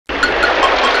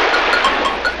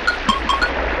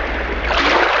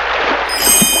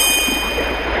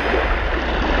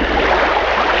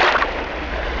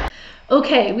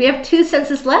Okay, we have two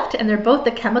senses left, and they're both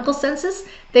the chemical senses.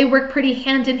 They work pretty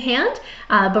hand in hand,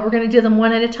 but we're going to do them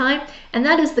one at a time, and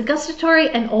that is the gustatory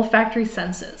and olfactory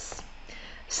senses.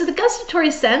 So the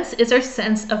gustatory sense is our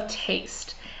sense of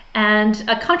taste. And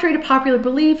contrary to popular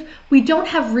belief, we don't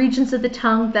have regions of the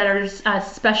tongue that are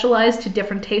specialized to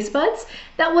different taste buds.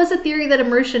 That was a theory that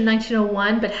emerged in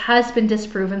 1901, but has been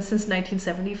disproven since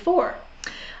 1974.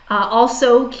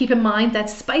 Also, keep in mind that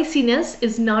spiciness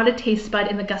is not a taste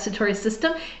bud in the gustatory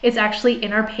system. It's actually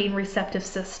in our pain receptive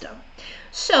system.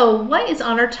 So what is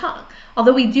on our tongue?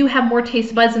 Although we do have more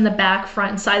taste buds in the back,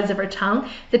 front, and sides of our tongue,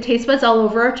 the taste buds all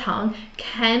over our tongue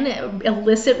can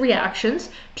elicit reactions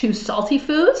to salty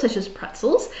foods, such as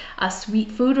pretzels,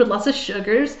 sweet food with lots of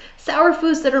sugars, sour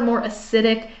foods that are more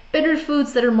acidic, bitter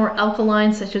foods that are more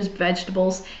alkaline, such as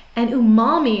vegetables, and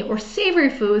umami or savory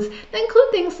foods that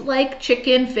include things like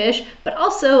chicken, fish, but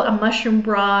also a mushroom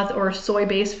broth or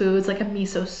soy-based foods like a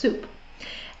miso soup.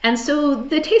 And so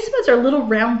the taste buds are little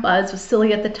round buds with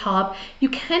cilia at the top. You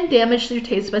can damage your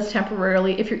taste buds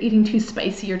temporarily if you're eating too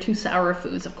spicy or too sour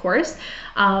foods, of course,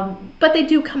 but they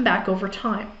do come back over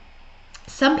time.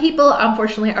 Some people,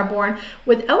 unfortunately, are born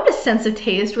without a sense of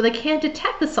taste where they can't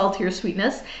detect the salty or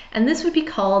sweetness, and this would be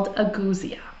called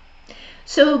agousia.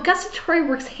 So gustatory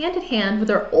works hand in hand with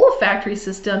our olfactory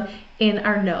system in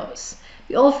our nose.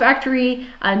 The olfactory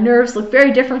nerves look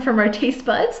very different from our taste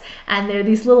buds, and they're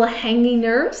these little hanging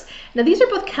nerves. Now these are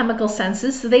both chemical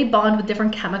senses, so they bond with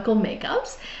different chemical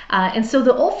makeups. And so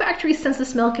the olfactory sense of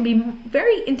smell can be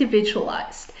very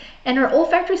individualized. And our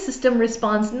olfactory system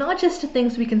responds not just to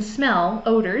things we can smell,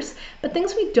 odors, but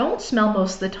things we don't smell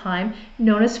most of the time,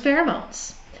 known as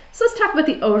pheromones. So let's talk about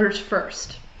the odors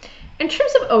first. In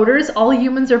terms of odors, all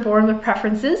humans are born with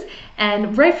preferences,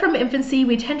 and right from infancy,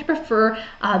 we tend to prefer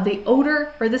the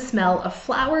odor or the smell of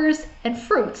flowers and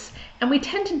fruits, and we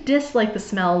tend to dislike the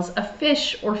smells of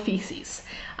fish or feces.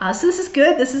 So this is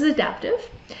good, this is adaptive.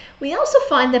 We also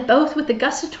find that both with the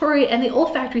gustatory and the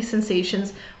olfactory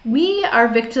sensations, we are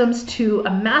victims to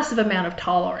a massive amount of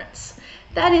tolerance.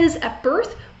 That is, at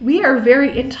birth, we are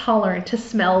very intolerant to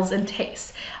smells and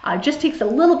tastes. It just takes a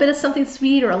little bit of something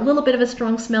sweet or a little bit of a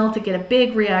strong smell to get a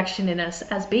big reaction in us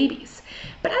as babies.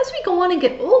 But as we go on and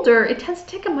get older, it tends to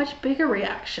take a much bigger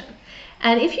reaction.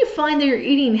 And if you find that you're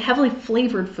eating heavily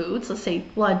flavored foods, let's say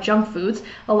a lot of junk foods,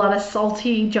 a lot of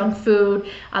salty junk food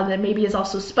that maybe is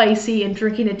also spicy, and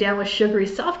drinking it down with sugary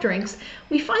soft drinks,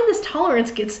 we find this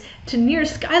tolerance gets to near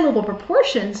sky level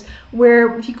proportions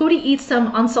where if you go to eat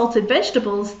some unsalted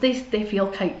vegetables, they feel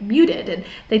quite muted and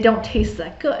they don't taste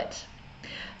that good.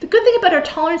 The good thing about our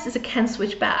tolerance is it can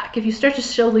switch back. If you start to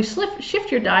slowly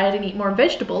shift your diet and eat more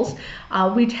vegetables,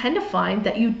 we tend to find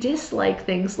that you dislike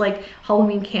things like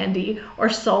Halloween candy or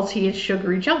salty and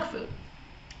sugary junk food.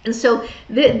 And so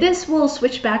this will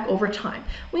switch back over time.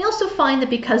 We also find that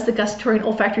because the gustatory and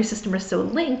olfactory system are so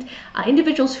linked,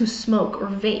 individuals who smoke or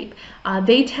vape,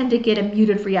 they tend to get a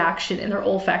muted reaction in their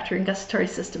olfactory and gustatory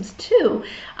systems too.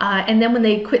 And then when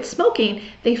they quit smoking,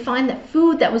 they find that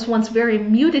food that was once very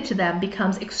muted to them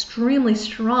becomes extremely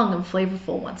strong and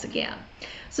flavorful once again.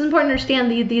 So it's important to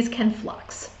understand these can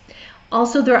flux.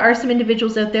 Also, there are some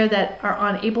individuals out there that are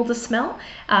unable to smell,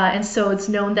 and so it's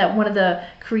known that one of the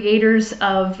creators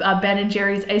of Ben &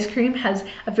 Jerry's ice cream has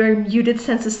a very muted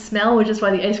sense of smell, which is why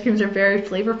the ice creams are very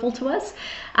flavorful to us.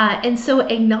 And so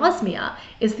anosmia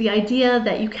is the idea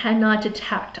that you cannot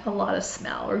detect a lot of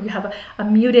smell, or you have a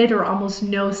muted or almost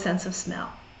no sense of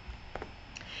smell.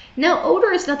 Now,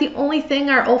 odor is not the only thing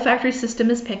our olfactory system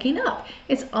is picking up.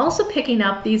 It's also picking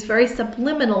up these very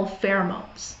subliminal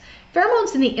pheromones.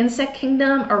 Pheromones in the insect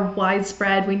kingdom are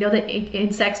widespread. We know that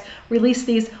insects release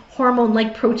these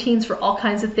hormone-like proteins for all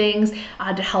kinds of things,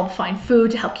 to help find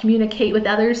food, to help communicate with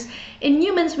others. In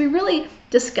humans, we really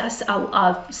discuss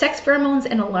sex pheromones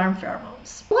and alarm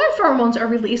pheromones. Alarm pheromones are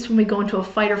released when we go into a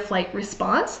fight or flight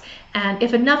response, and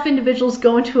if enough individuals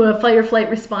go into a fight or flight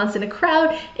response in a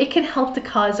crowd, it can help to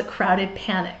cause a crowded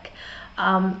panic.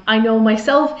 I know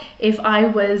myself, if I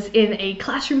was in a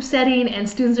classroom setting and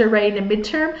students are writing a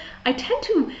midterm, I tend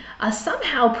to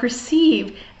somehow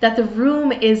perceive that the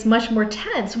room is much more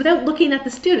tense without looking at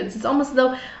the students. It's almost as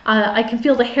though I can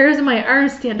feel the hairs in my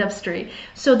arms stand up straight,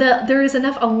 so that there is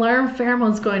enough alarm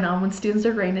pheromones going on when students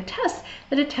are writing a test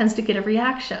that it tends to get a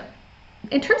reaction.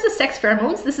 In terms of sex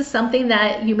pheromones, this is something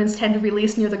that humans tend to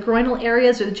release near the groinal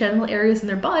areas or the genital areas in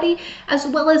their body, as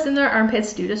well as in their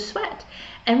armpits due to sweat.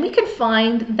 And we can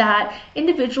find that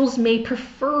individuals may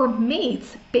prefer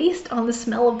mates based on the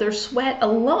smell of their sweat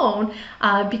alone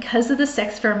because of the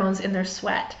sex pheromones in their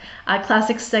sweat. A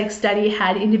classic psych study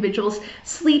had individuals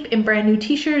sleep in brand new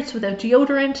t-shirts without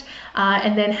deodorant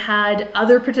and then had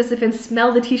other participants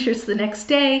smell the t-shirts the next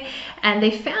day, and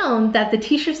they found that the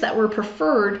t-shirts that were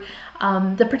preferred,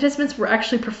 the participants were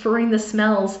actually preferring the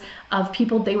smells of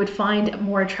people they would find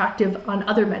more attractive on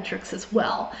other metrics as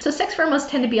well. So sex pheromones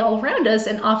tend to be all around us,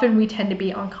 and often we tend to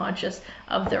be unconscious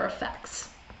of their effects.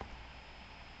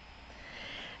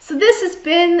 So this has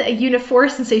been Unit 4,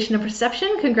 Sensation and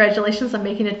Perception. Congratulations on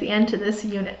making it to the end to this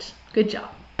unit. Good job.